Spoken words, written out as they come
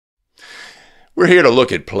We're here to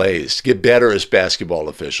look at plays, to get better as basketball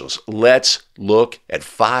officials. Let's look at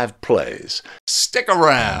 5 plays. Stick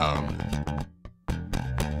around.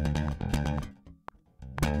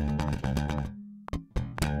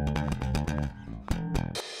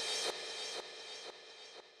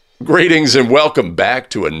 Greetings and welcome back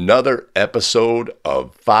to another episode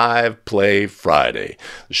of 5 Play Friday,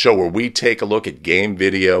 the show where we take a look at game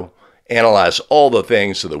video, analyze all the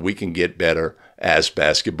things so that we can get better as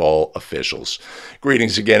basketball officials.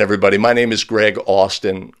 Greetings again, everybody. My name is Greg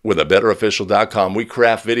Austin with abetterofficial.com. We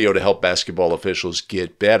craft video to help basketball officials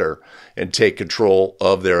get better and take control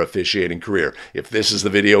of their officiating career. If this is the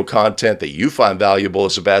video content that you find valuable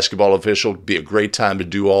as a basketball official, it'd be a great time to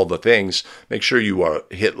do all the things. Make sure you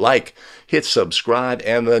hit like, hit subscribe,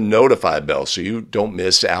 and the notify bell so you don't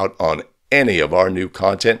miss out on any of our new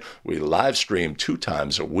content. We live stream 2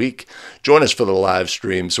 times a week. Join us for the live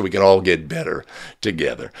stream so we can all get better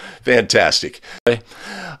together. Fantastic.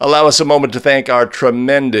 Allow us a moment to thank our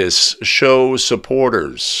tremendous show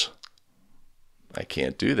supporters. I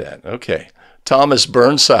can't do that. Okay. Thomas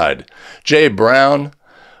Burnside, Jay Brown,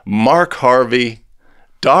 Mark Harvey,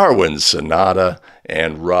 Darwin Sonata,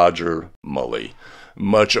 and Roger Mully.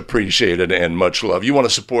 Much appreciated and much love. You want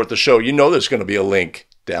to support the show, you know there's going to be a link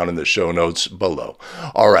down in the show notes below.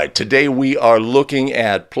 All right, today we are looking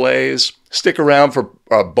at plays. Stick around for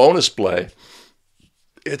our bonus play.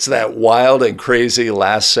 It's that wild and crazy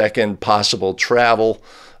last-second possible travel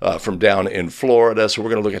from down in Florida. So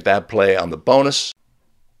we're going to look at that play on the bonus.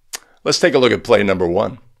 Let's take a look at play number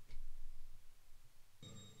 1.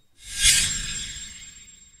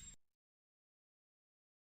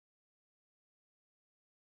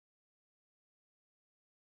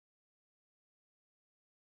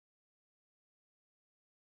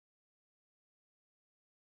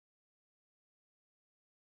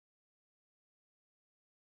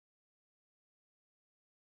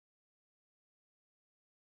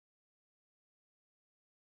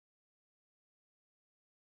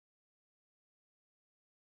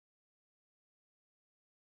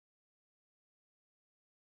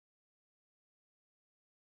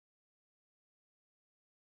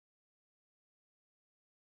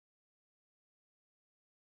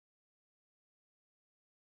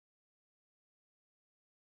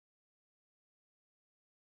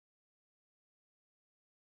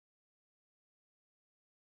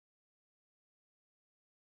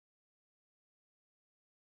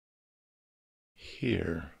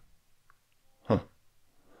 Here.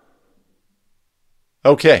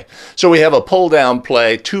 Okay, so we have a pull-down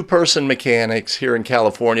play, 2-person mechanics here in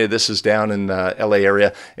California. This is down in the LA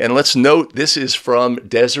area. And let's note, this is from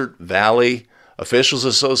Desert Valley Officials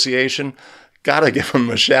Association. Gotta give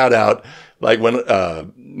them a shout out. Like when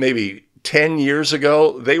maybe 10 years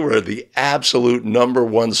ago, they were the absolute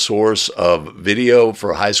 #1 source of video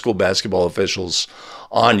for high school basketball officials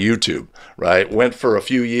on YouTube, right? Went for a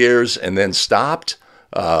few years and then stopped.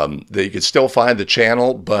 You could still find the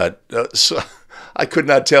channel, but I could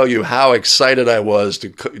not tell you how excited I was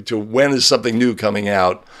to when is something new coming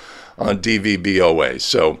out on DVBOA.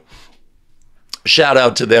 So shout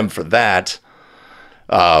out to them for that.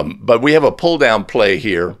 But we have a pull down play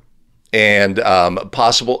here and a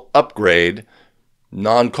possible upgrade.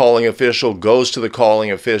 Non-calling official goes to the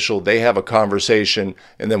calling official. They have a conversation,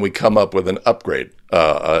 and then we come up with an upgrade,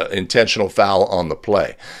 intentional foul on the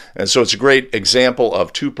play. And so it's a great example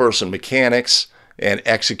of 2-person mechanics and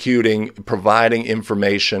executing, providing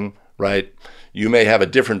information, right? You may have a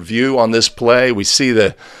different view on this play. We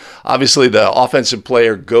see obviously the offensive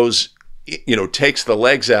player goes, takes the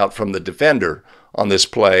legs out from the defender on this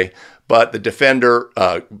play, but the defender,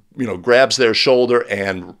 grabs their shoulder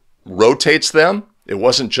and rotates them. It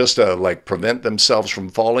wasn't just a prevent themselves from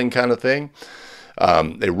falling kind of thing.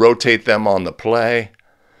 They rotate them on the play.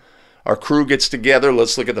 Our crew gets together.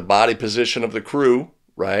 Let's look at the body position of the crew,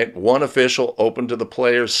 right? 1 official open to the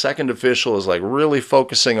players. 2nd official is really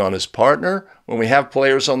focusing on his partner. When we have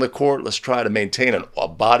players on the court, let's try to maintain a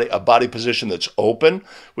body position that's open.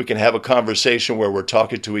 We can have a conversation where we're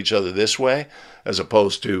talking to each other this way as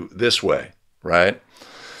opposed to this way, right?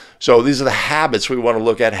 So these are the habits we want to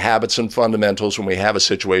look at, habits and fundamentals when we have a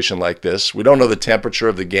situation like this. We don't know the temperature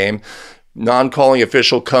of the game. Non-calling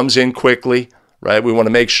official comes in quickly, right? We want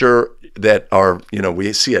to make sure that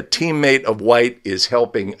we see a teammate of white is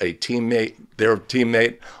helping their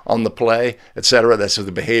teammate on the play, etc. That's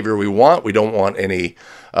the behavior we want. We don't want any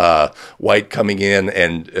white coming in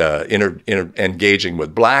and engaging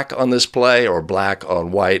with black on this play or black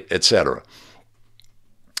on white, etc.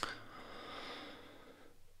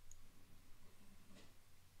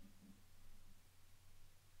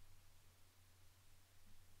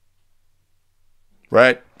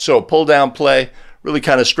 right? So pull down play, really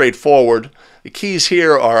kind of straightforward. The keys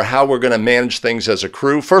here are how we're going to manage things as a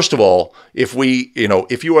crew. First of all, if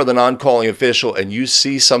you are the non-calling official and you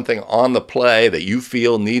see something on the play that you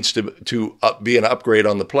feel needs to be an upgrade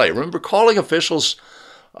on the play, remember calling officials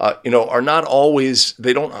are not always,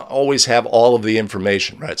 they don't always have all of the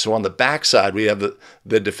information, right? So on the backside, we have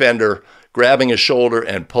the defender grabbing a shoulder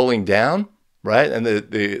and pulling down, right? And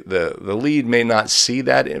the lead may not see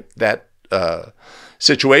that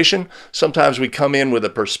situation. Sometimes we come in with a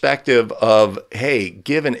perspective of, hey,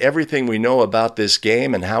 given everything we know about this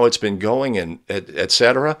game and how it's been going and et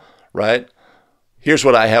cetera, right? Here's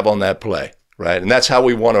what I have on that play, right? And that's how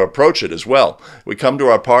we want to approach it as well. We come to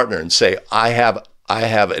our partner and say, I have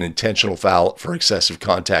an intentional foul for excessive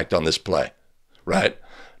contact on this play, right?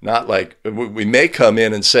 Not like we may come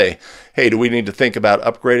in and say, hey, do we need to think about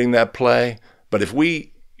upgrading that play? But if we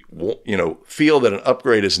feel that an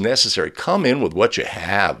upgrade is necessary, come in with what you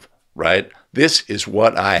have, right? This is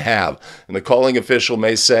what I have. And the calling official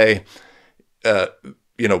may say,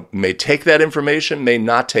 may take that information, may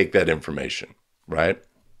not take that information, right?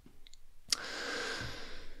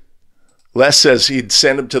 Les says he'd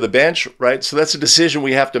send him to the bench, right? So that's a decision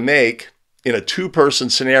we have to make in a two-person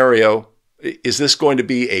scenario. Is this going to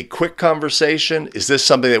be a quick conversation? Is this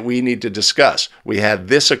something that we need to discuss? We had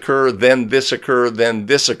this occur, then this occur, then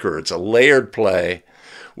this occur. It's a layered play.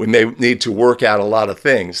 We may need to work out a lot of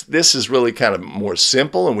things. This is really kind of more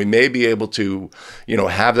simple, and we may be able to,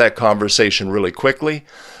 have that conversation really quickly.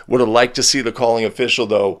 Would have liked to see the calling official,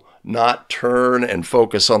 though, not turn and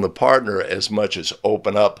focus on the partner as much as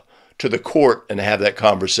open up to the court and have that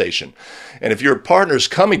conversation. And if your partner's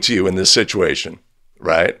coming to you in this situation,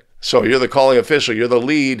 right? So you're the calling official, you're the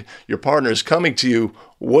lead, your partner is coming to you,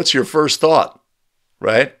 what's your first thought,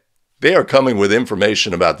 right? They are coming with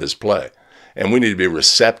information about this play, and we need to be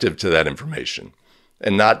receptive to that information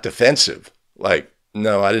and not defensive. Like,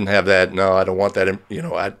 no, I didn't have that. No, I don't want that.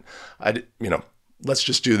 Let's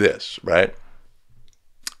just do this, right?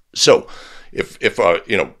 So if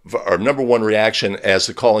our number one reaction as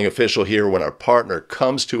the calling official here when our partner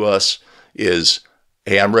comes to us is,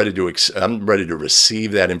 hey, I'm ready to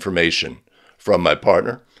receive that information from my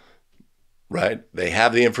partner, right? They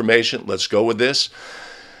have the information. Let's go with this.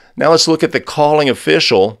 Now let's look at the calling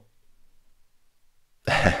official.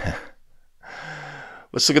 Let's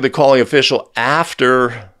look at the calling official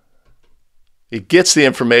after it gets the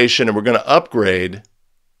information and we're going to upgrade.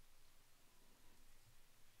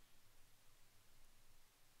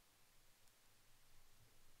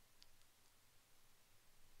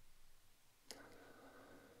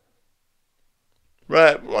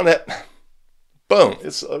 Right, we want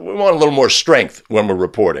a little more strength when we're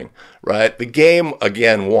reporting, right? The game,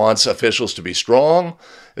 again, wants officials to be strong.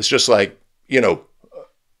 It's just like,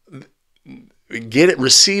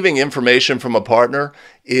 receiving information from a partner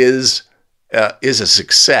is a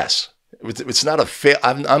success. It's not a fail.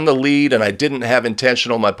 I'm the lead and I didn't have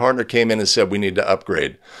intentional. My partner came in and said, we need to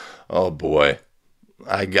upgrade. Oh boy,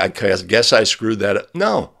 I guess I screwed that up.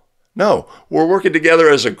 No, we're working together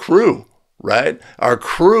as a crew. Right? Our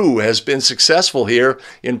crew has been successful here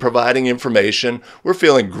in providing information. We're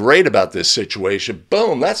feeling great about this situation.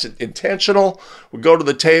 Boom, that's intentional. We go to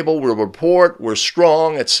the table, we'll report, we're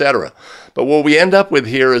strong, etc. But what we end up with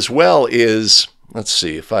here as well is, let's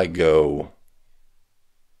see if I go.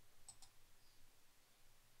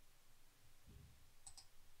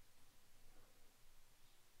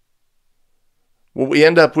 What we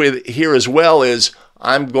end up with here as well is,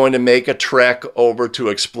 I'm going to make a trek over to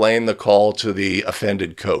explain the call to the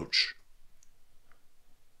offended coach.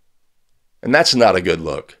 And that's not a good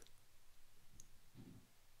look.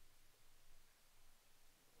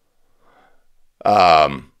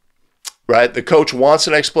 Right? The coach wants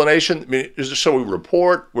an explanation. I mean, so we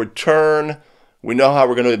report, return, we know how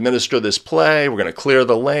we're going to administer this play, we're going to clear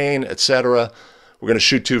the lane, etc. We're going to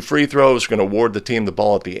shoot 2 free throws. We're going to award the team the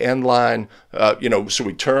ball at the end line. So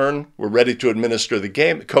we turn. We're ready to administer the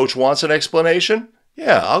game. The coach wants an explanation.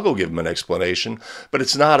 Yeah, I'll go give him an explanation. But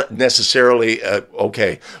it's not necessarily,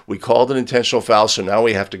 okay, we called an intentional foul, so now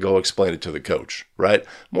we have to go explain it to the coach, right?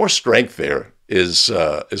 More strength there is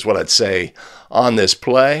what I'd say on this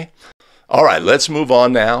play. All right, let's move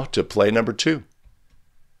on now to play number 2.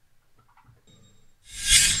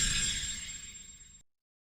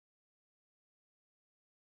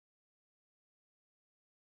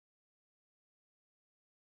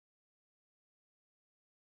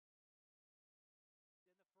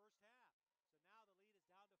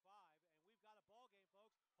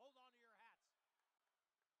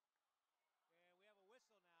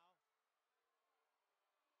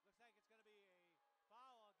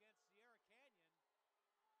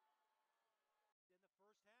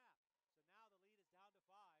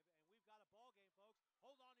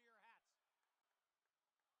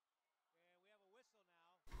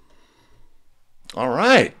 All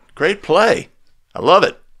right, great play. I love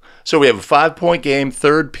it. So we have a 5-point game,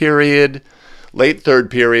 third period, late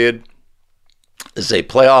third period. This is a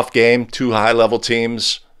playoff game, two high-level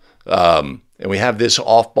teams, and we have this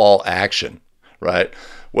off-ball action, right?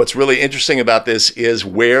 What's really interesting about this is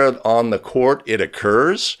where on the court it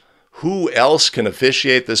occurs. Who else can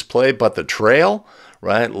officiate this play but the trail,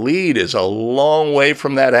 right? Lead is a long way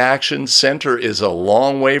from that action. Center is a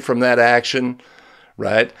long way from that action,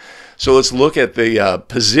 right? So let's look at the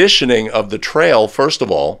positioning of the trail, first of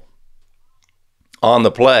all, on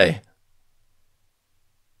the play.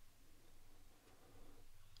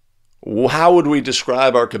 How would we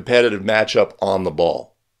describe our competitive matchup on the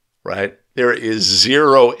ball, right? There is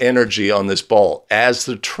zero energy on this ball. As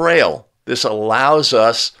the trail, this allows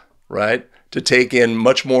us, right, to take in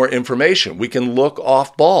much more information. We can look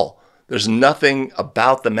off ball. There's nothing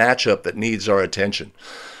about the matchup that needs our attention,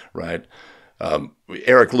 right?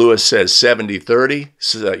 Eric Lewis says 70-30,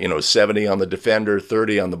 70 on the defender,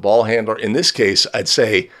 30 on the ball handler. In this case, I'd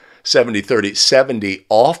say 70-30, 70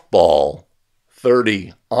 off ball,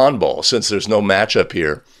 30 on ball, since there's no matchup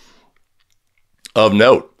here of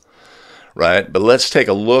note, right? But let's take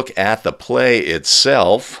a look at the play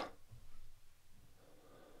itself.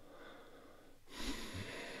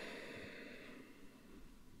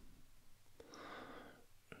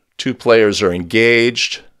 Two players are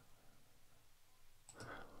engaged,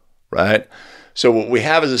 right? So what we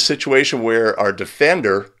have is a situation where our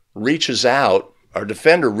defender reaches out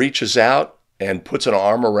and puts an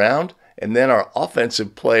arm around, and then our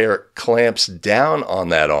offensive player clamps down on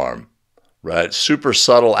that arm, right? Super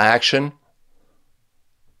subtle action.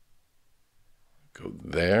 Go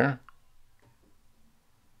there.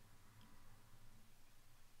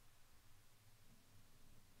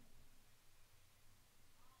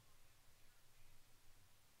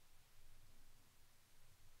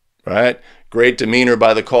 Right? Great demeanor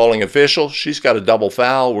by the calling official. She's got a double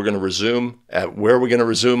foul. We're going to resume at where are we going to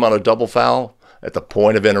resume on a double foul? At the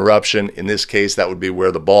point of interruption. In this case, that would be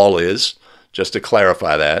where the ball is, just to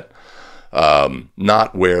clarify that,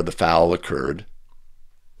 not where the foul occurred.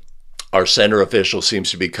 Our center official seems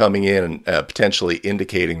to be coming in and potentially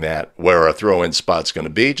indicating that where our throw-in spot's going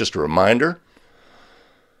to be. Just a reminder.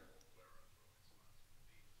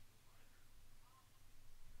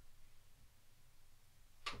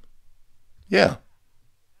 Yeah.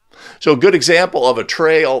 So a good example of a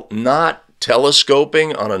trail not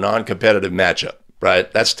telescoping on a non-competitive matchup,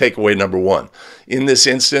 right? That's takeaway number one. In this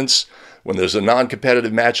instance, when there's a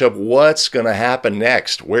non-competitive matchup, what's going to happen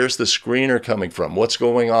next? Where's the screener coming from? What's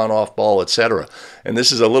going on off ball, etc.? And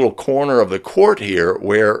this is a little corner of the court here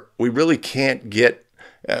where we really can't get,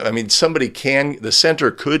 somebody can, the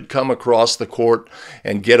center could come across the court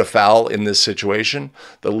and get a foul in this situation.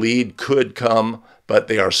 The lead could come, but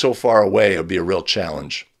they are so far away, it would be a real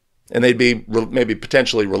challenge. And they'd be maybe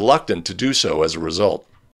potentially reluctant to do so as a result.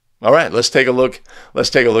 All right, let's take a look. Let's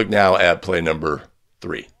take a look now at play number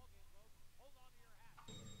 3.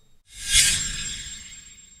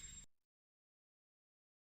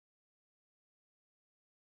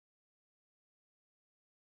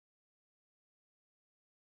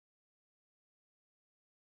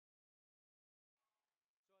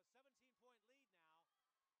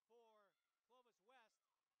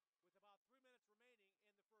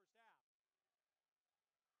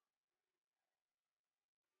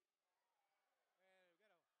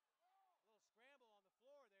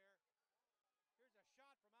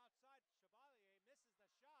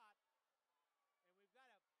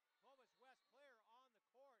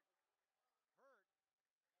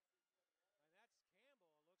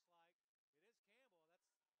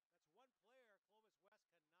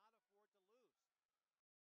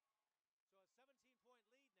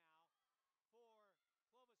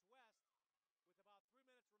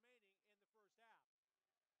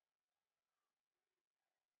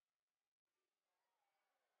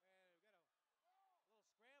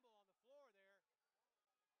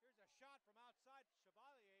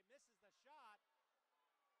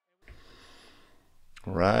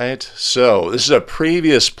 Right. So this is a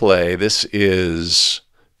previous play. This is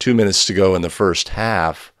 2 minutes to go in the first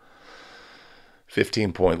half.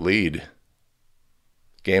 15-point lead.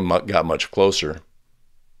 Game got much closer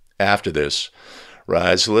after this.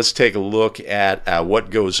 Right. So let's take a look at what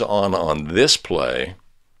goes on this play,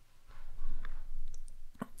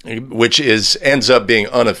 which ends up being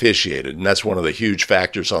unofficiated, and that's one of the huge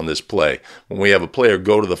factors on this play. When we have a player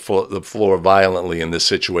go to the floor violently in this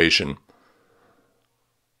situation,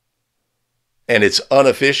 and it's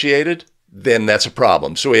unofficiated, then that's a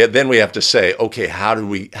problem. So then we have to say, okay, how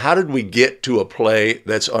did we get to a play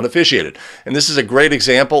that's unofficiated? And this is a great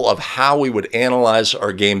example of how we would analyze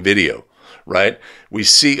our game video, right?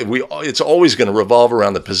 It's always going to revolve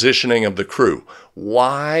around the positioning of the crew.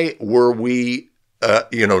 Why were we,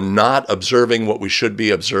 not observing what we should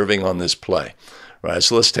be observing on this play, right?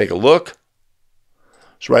 So let's take a look.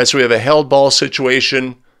 So we have a held ball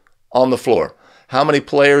situation on the floor. How many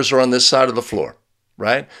players are on this side of the floor?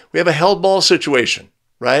 Right? We have a held ball situation,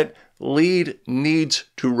 right? Lead needs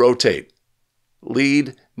to rotate.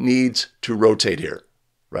 Lead needs to rotate here,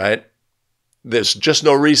 right? There's just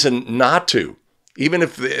no reason not to. Even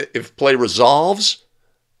if play resolves,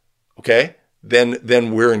 okay,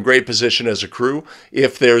 then we're in great position as a crew.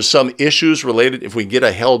 If there's some issues related, if we get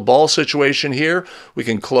a held ball situation here, we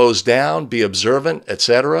can close down, be observant,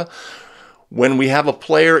 etc. When we have a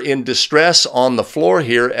player in distress on the floor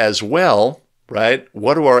here as well, right?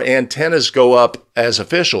 What do our antennas go up as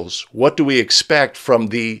officials? What do we expect from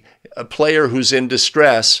the player who's in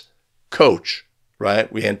distress coach, right?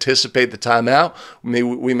 We anticipate the timeout.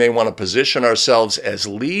 We may want to position ourselves as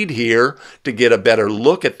lead here to get a better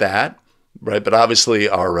look at that, right? But obviously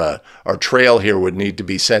our trail here would need to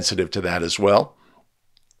be sensitive to that as well.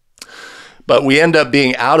 But we end up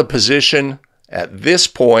being out of position at this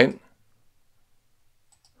point.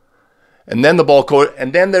 And then the ball court,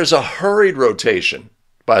 and then there's a hurried rotation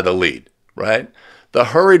by the lead, right? The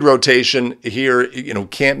hurried rotation here,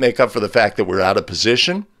 can't make up for the fact that we're out of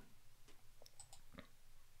position.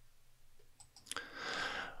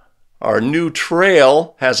 Our new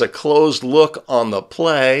trail has a closed look on the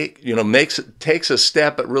play, takes a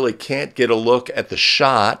step, but really can't get a look at the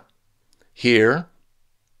shot here.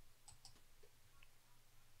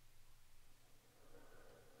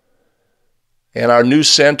 And our new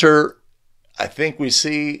center, I think we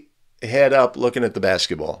see head up looking at the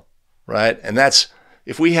basketball, right? And that's,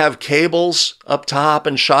 if we have cables up top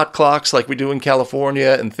and shot clocks like we do in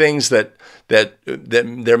California and things that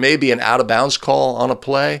there may be an out of bounds call on a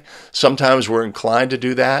play, sometimes we're inclined to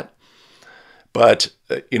do that. But,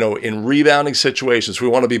 in rebounding situations, we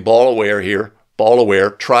want to be ball aware here. Ball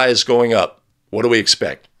aware, try is going up. What do we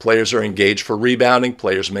expect? Players are engaged for rebounding.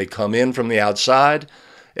 Players may come in from the outside,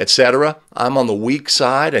 etc. I'm on the weak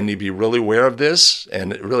side. I need to be really aware of this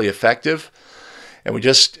and really effective. And we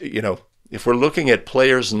just, if we're looking at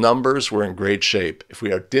players' numbers, we're in great shape. If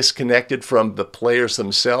we are disconnected from the players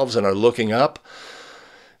themselves and are looking up,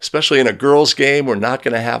 especially in a girls' game, we're not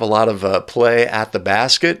going to have a lot of play at the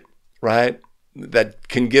basket, right? That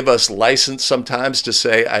can give us license sometimes to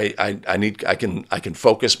say I can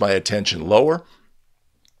focus my attention lower.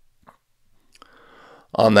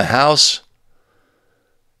 On the house,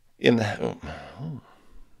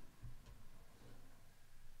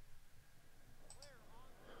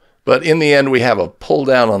 but in the end, we have a pull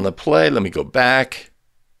down on the play. Let me go back.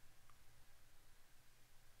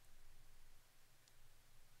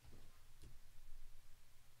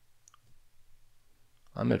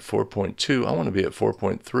 I'm at 4.2. I want to be at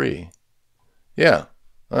 4.3. Yeah.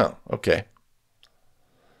 Oh, okay.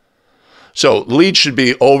 So lead should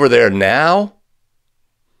be over there now.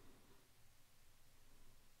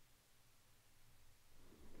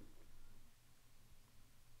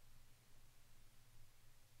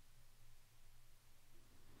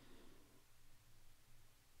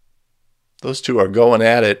 Those two are going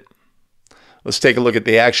at it. Let's take a look at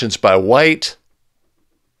the actions by white.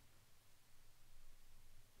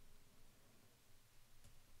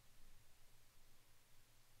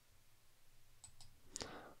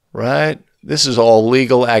 Right? This is all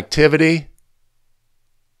legal activity.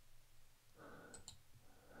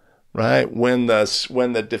 Right? When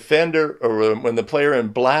the defender or when the player in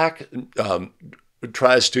black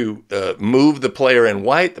tries to move the player in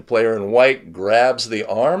white grabs the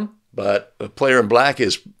arm. But the player in black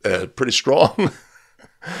is pretty strong,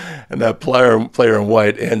 and that player in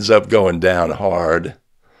white ends up going down hard.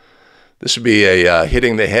 This would be a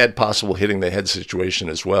hitting the head, possible hitting the head situation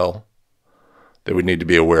as well that we need to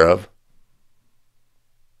be aware of.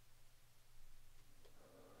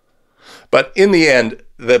 But in the end,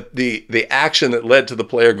 the action that led to the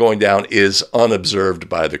player going down is unobserved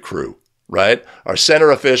by the crew, right? Our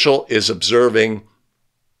center official is observing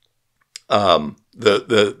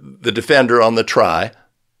the defender on the try.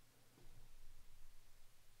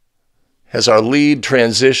 Has our lead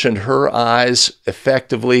transitioned her eyes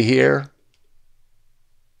effectively here?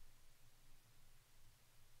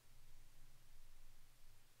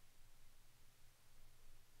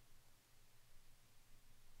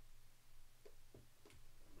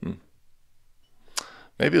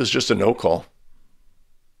 Maybe it was just a no call.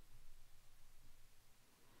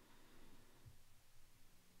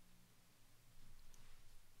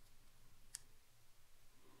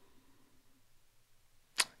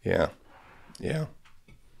 Yeah. Yeah.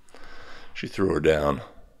 She threw her down.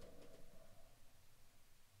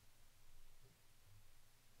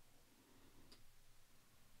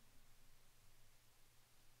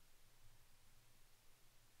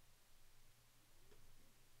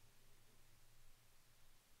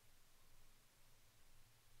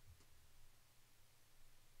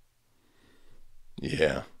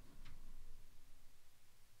 Yeah.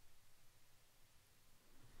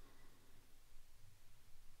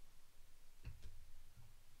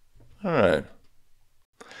 All right.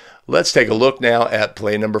 Let's take a look now at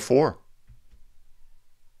play number 4.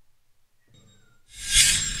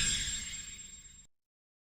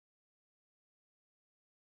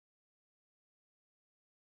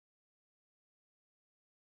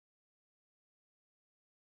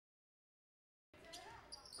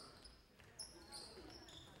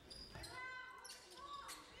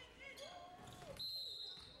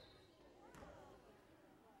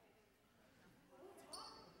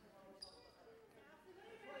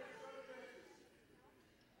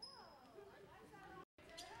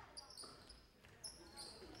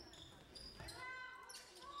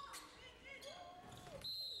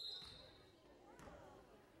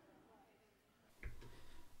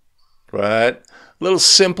 Right? A little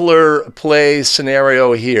simpler play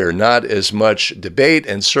scenario here. Not as much debate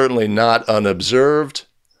and certainly not unobserved.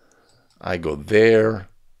 I go there.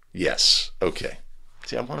 Yes. Okay.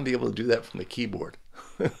 See, I want to be able to do that from the keyboard.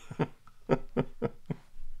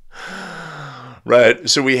 Right.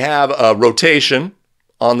 So we have a rotation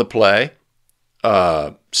on the play.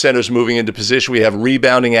 Center's moving into position. We have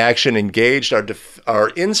rebounding action engaged. Our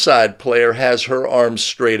inside player has her arms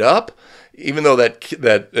straight up. Even though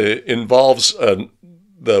that involves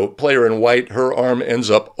the player in white, her arm ends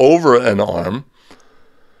up over an arm.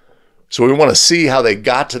 So we want to see how they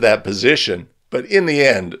got to that position. But in the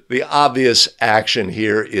end, the obvious action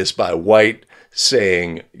here is by white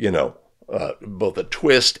saying, both a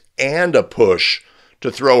twist and a push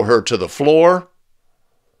to throw her to the floor.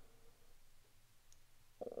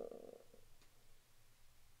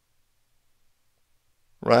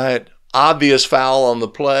 Right? Obvious foul on the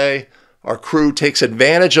play. Our crew takes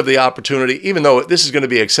advantage of the opportunity, even though this is going to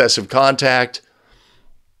be excessive contact.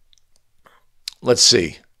 Let's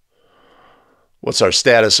see. What's our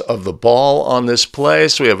status of the ball on this play?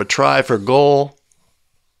 So we have a try for goal.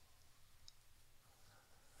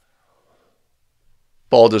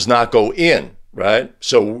 Ball does not go in, right?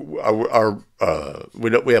 So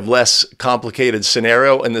we have less complicated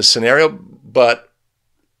scenario in this scenario, but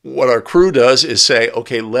what our crew does is say,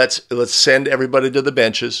 okay, let's send everybody to the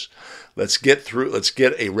benches. Let's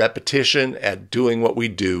get a repetition at doing what we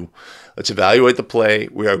do. Let's evaluate the play.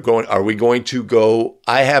 Are we going to go,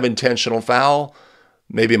 I have intentional foul?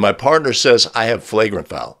 Maybe my partner says I have flagrant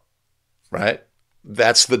foul, right?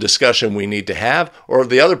 That's the discussion we need to have. Or if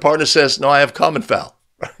the other partner says, no, I have common foul.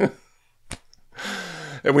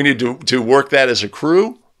 And we need to work that as a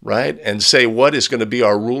crew, right? And say what is going to be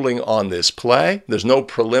our ruling on this play. There's no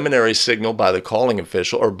preliminary signal by the calling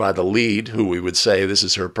official or by the lead, who we would say this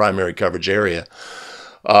is her primary coverage area.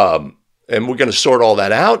 And we're going to sort all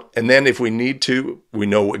that out. And then if we need to, we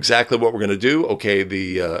know exactly what we're going to do. Okay,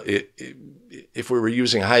 if we were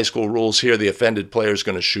using high school rules here, the offended player is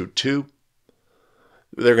going to shoot 2.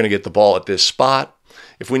 They're going to get the ball at this spot.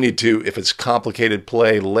 If it's complicated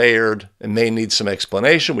play, layered, and they need some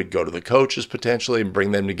explanation, we'd go to the coaches potentially and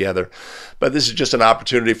bring them together. But this is just an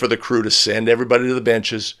opportunity for the crew to send everybody to the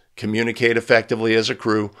benches, communicate effectively as a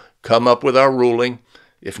crew, come up with our ruling.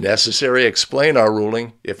 If necessary, explain our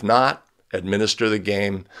ruling. If not, administer the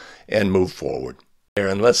game and move forward.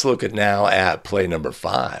 And let's look now at play number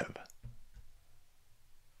 5.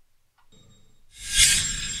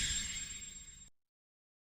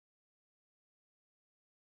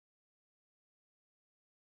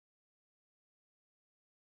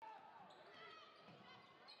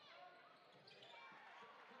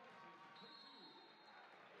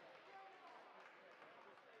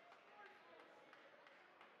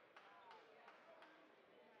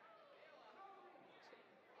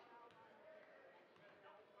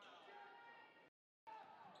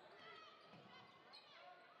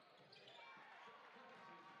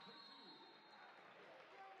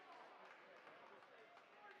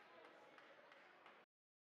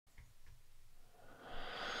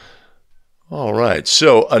 All right,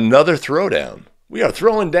 so another throwdown. We are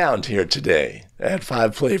throwing down here today at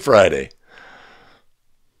 5 Play Friday.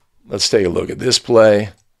 Let's take a look at this play.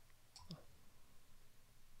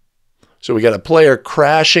 So we got a player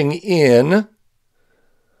crashing in.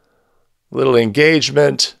 Little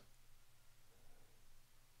engagement.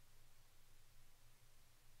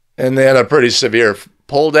 And then a pretty severe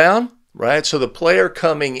pull down, right? So the player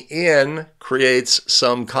coming in creates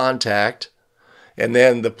some contact, and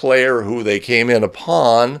then the player who they came in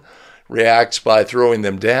upon reacts by throwing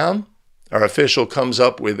them down. Our official comes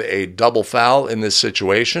up with a double foul in this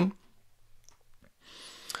situation.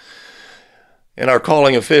 And our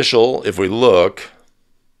calling official, if we look,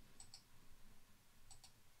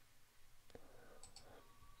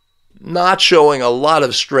 not showing a lot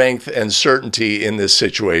of strength and certainty in this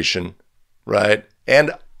situation, right?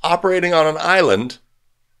 And operating on an island,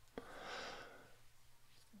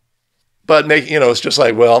 but it's just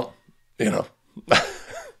like, well,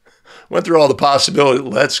 went through all the possibilities,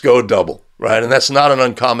 let's go double, right? And that's not an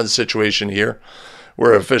uncommon situation here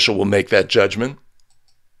where an official will make that judgment.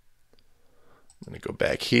 I'm going to go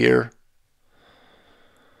back here.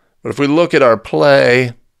 But if we look at our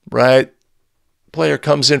play, right? Player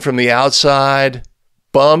comes in from the outside,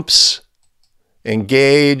 bumps,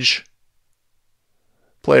 engage.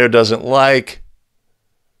 Player doesn't like.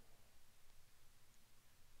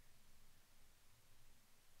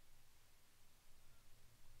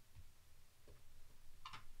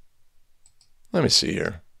 Let me see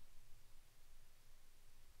here.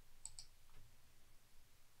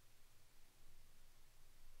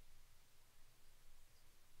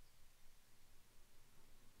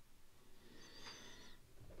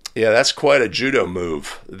 Yeah, that's quite a judo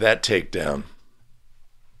move, that takedown.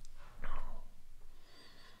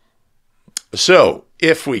 So,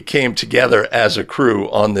 if we came together as a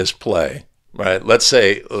crew on this play, right, let's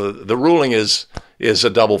say the ruling is a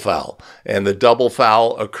double foul, and the double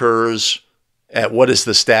foul occurs at what is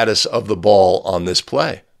the status of the ball on this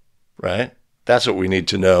play, right? That's what we need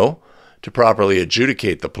to know to properly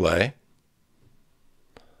adjudicate the play.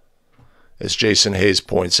 As Jason Hayes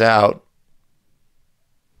points out,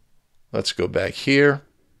 let's go back here.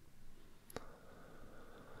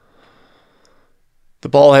 The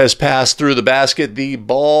ball has passed through the basket. The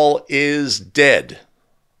ball is dead.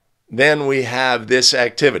 Then we have this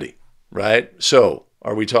activity, right? So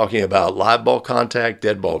are we talking about live ball contact,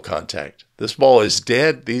 dead ball contact? This ball is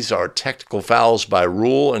dead. These are technical fouls by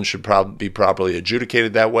rule and should be properly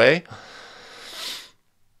adjudicated that way.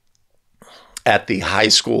 At the high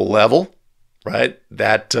school level, right?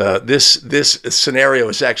 That this scenario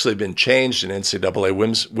has actually been changed in NCAA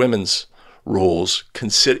women's rules.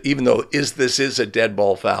 Even though this is a dead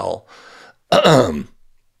ball foul,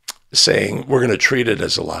 saying we're going to treat it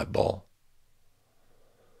as a live ball.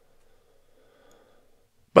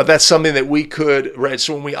 But that's something that we could, right?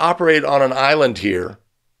 So when we operate on an island here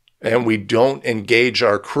and we don't engage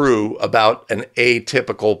our crew about an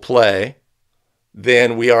atypical play,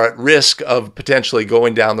 then we are at risk of potentially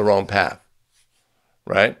going down the wrong path,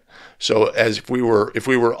 right? So as if we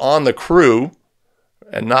were on the crew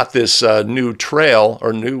and not this new trail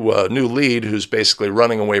or new lead who's basically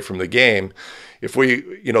running away from the game, if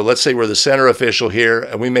we, let's say we're the center official here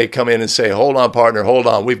and we may come in and say, hold on, partner, hold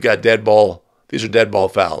on, we've got dead ball. These are dead ball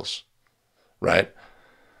fouls, right?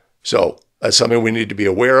 So that's something we need to be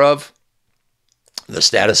aware of. The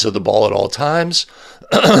status of the ball at all times.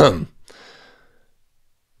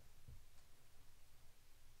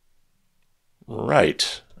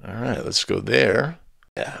 Right. All right, let's go there.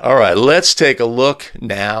 Yeah. All right, let's take a look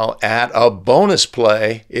now at a bonus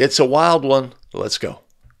play. It's a wild one. Let's go.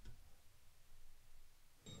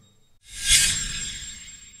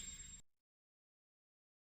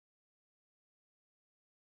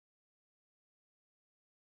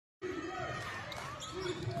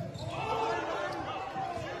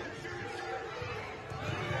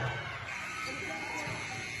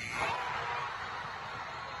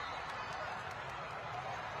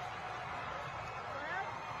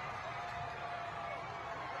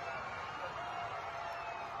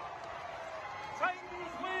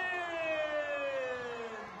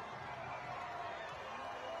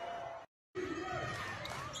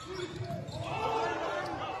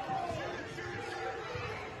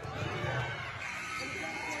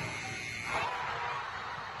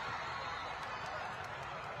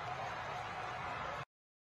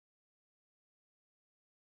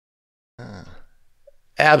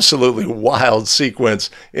 Absolutely wild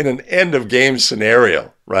sequence in an end of game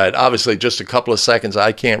scenario, right? Obviously, just a couple of seconds.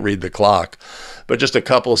 I can't read the clock, but just a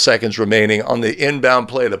couple of seconds remaining. On the inbound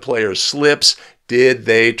play, the player slips. Did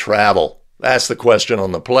they travel? That's the question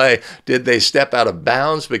on the play. Did they step out of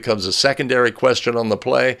bounds? Becomes a secondary question on the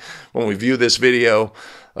play. When we view this video,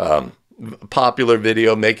 popular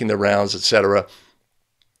video, making the rounds, etc.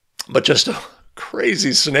 But just a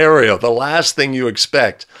crazy scenario. The last thing you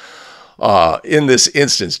expect in this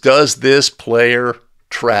instance, does this player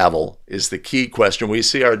travel is the key question. We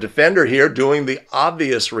see our defender here doing the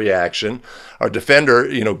obvious reaction. Our defender,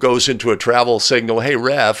 goes into a travel signal, hey,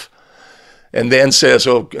 ref, and then says,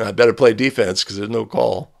 oh, I better play defense because there's no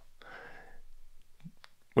call.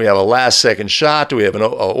 We have a last-second shot. Do we have an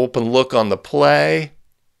open look on the play?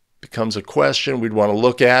 Becomes a question we'd want to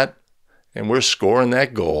look at, and we're scoring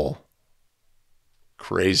that goal.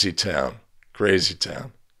 Crazy town. Crazy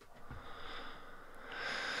town.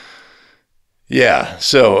 Yeah,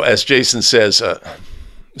 so as Jason says,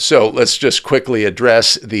 so let's just quickly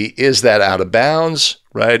address the is that out of bounds,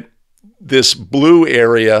 right? This blue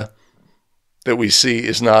area that we see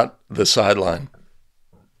is not the sideline.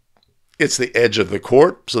 It's the edge of the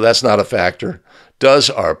court, so that's not a factor. Does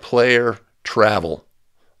our player travel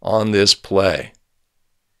on this play?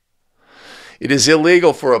 It is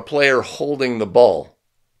illegal for a player holding the ball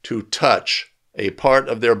to touch a part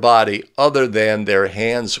of their body other than their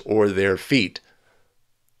hands or their feet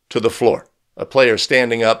to the floor. A player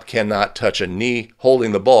standing up cannot touch a knee.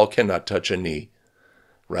 Holding the ball cannot touch a knee,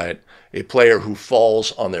 right? A player who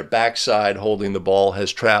falls on their backside holding the ball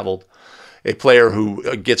has traveled. A player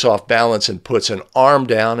who gets off balance and puts an arm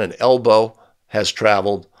down, an elbow, has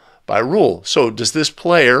traveled by rule. So does this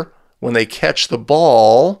player, when they catch the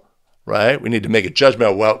ball, right, we need to make a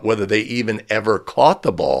judgment about whether they even ever caught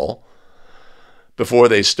the ball before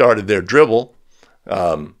they started their dribble.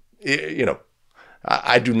 I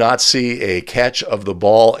do not see a catch of the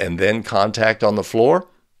ball and then contact on the floor.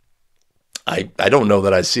 I don't know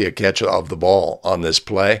that I see a catch of the ball on this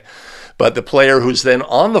play. But the player who's then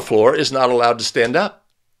on the floor is not allowed to stand up,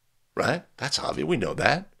 right? That's obvious. We know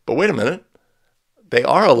that. But wait a minute. They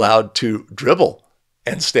are allowed to dribble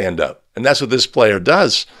and stand up. And that's what this player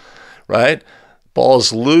does, right?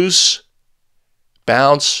 Ball's loose,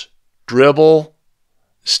 bounce, dribble,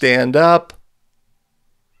 stand up,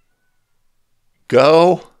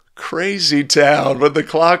 go. Crazy town. With the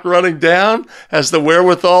clock running down, has the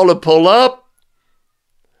wherewithal to pull up.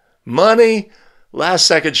 Money. Last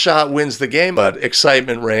second shot wins the game, but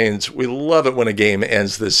excitement reigns. We love it when a game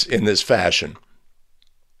ends in this fashion.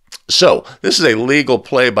 So this is a legal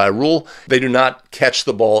play by rule. They do not catch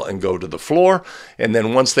the ball and go to the floor. And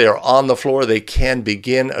then once they are on the floor, they can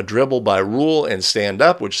begin a dribble by rule and stand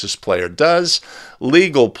up, which this player does.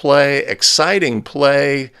 Legal play, exciting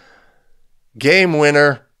play, game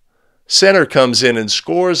winner. Center comes in and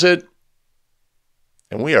scores it.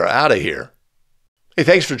 And we are out of here. Hey,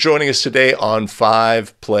 thanks for joining us today on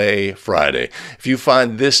 5 Play Friday. If you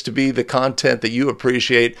find this to be the content that you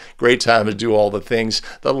appreciate, great time to do all the things,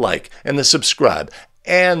 the like and the subscribe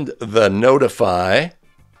and the notify.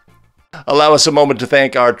 Allow us a moment to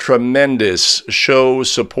thank our tremendous show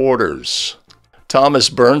supporters: Thomas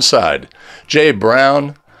Burnside, Jay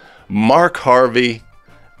Brown, Mark Harvey,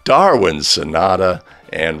 Darwin Sonata,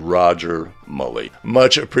 and Roger Mully.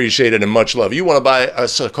 Much appreciated and much love. You want to buy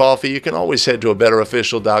us a coffee? You can always head to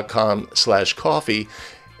abetterofficial.com/coffee.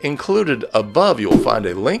 Included above, you'll find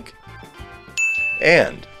a link,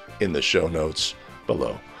 and in the show notes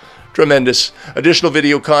below. Tremendous additional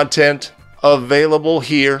video content available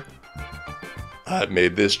here. I've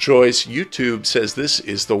made this choice. YouTube says this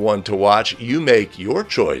is the one to watch. You make your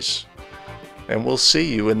choice, and we'll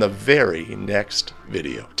see you in the very next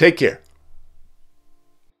video. Take care.